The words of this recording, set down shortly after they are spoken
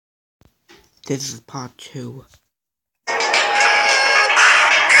This is part 2.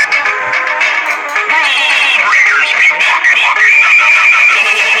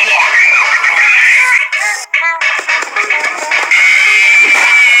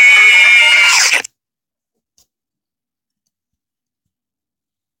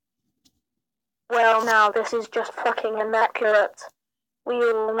 Well, now this is just fucking inaccurate. We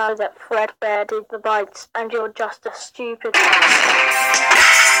all know that Fredbear did the bites, and you're just a stupid.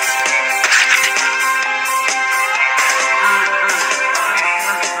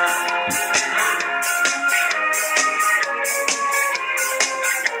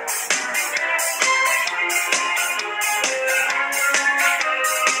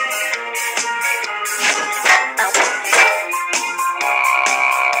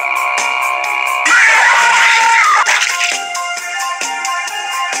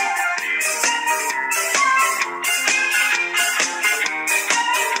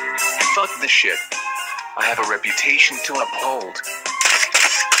 Fuck this shit. I have a reputation to uphold.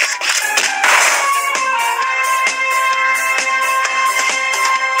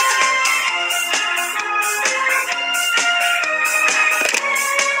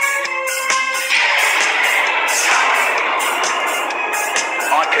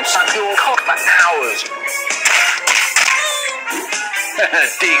 I can suck your cock for hours.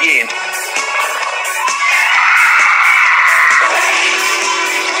 Dig in.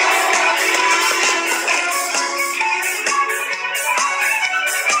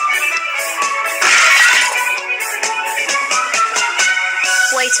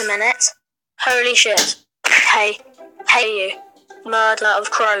 Wait a minute. Holy shit. Hey you. Murder of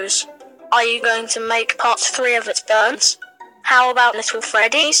crows. Are you going to make part 3 of its burns? How about Little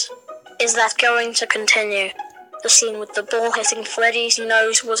Freddy's? Is that going to continue? The scene with the ball hitting Freddy's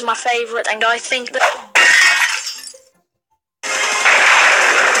nose was my favorite, and I think that...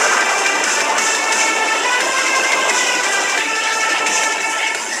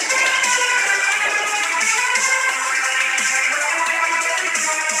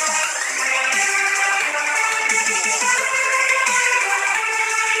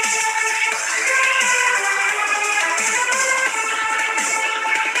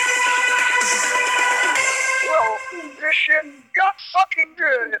 This shit got fucking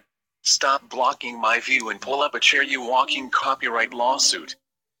good. Stop blocking my view and pull up a chair, you walking copyright lawsuit.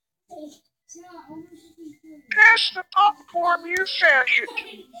 Pass the popcorn, you faggot.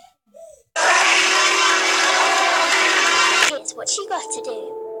 It's what she got to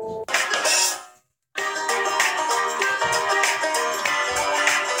do.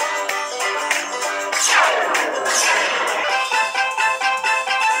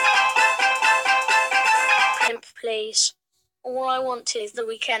 Pimp, please. All I want is the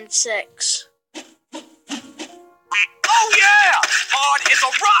Weekend 6. Oh yeah! Hard as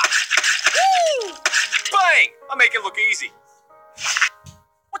a rock! Woo! Bang! I make it look easy.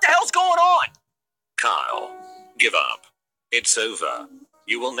 What the hell's going on? Kyle, give up. It's over.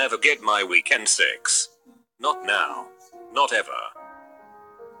 You will never get my Weekend 6. Not now. Not ever.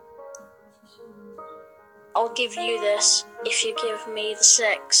 I'll give you this if you give me the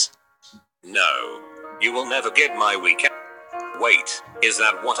 6. No. You will never get my Weekend. Wait, is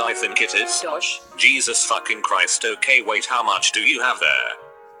that what I think it is? Dosh. Jesus fucking Christ, okay, wait, how much do you have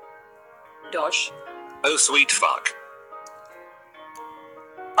there? Dosh. Oh sweet fuck.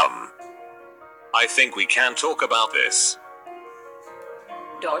 I think we can talk about this.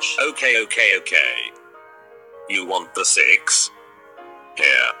 Dosh. Okay. You want the 6?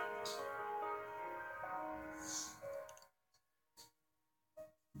 Here.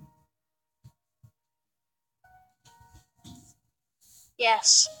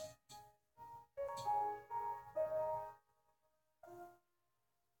 Yes.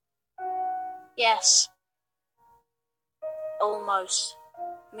 Yes. Almost.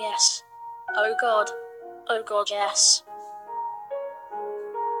 Yes. Oh god. Oh god, yes.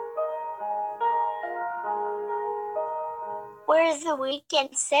 Where's the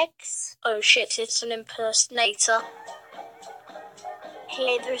Weekend 6? Oh shit, it's an impersonator.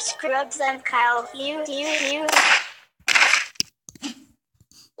 Hey, there's Scrubs and Kyle. You.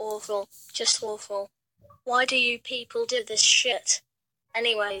 Awful. Just awful. Why do you people do this shit?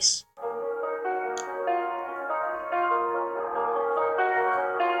 Anyways.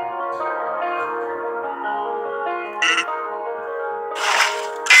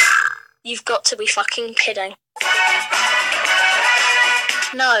 You've got to be fucking kidding.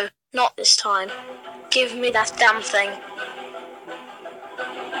 No, not this time. Give me that damn thing.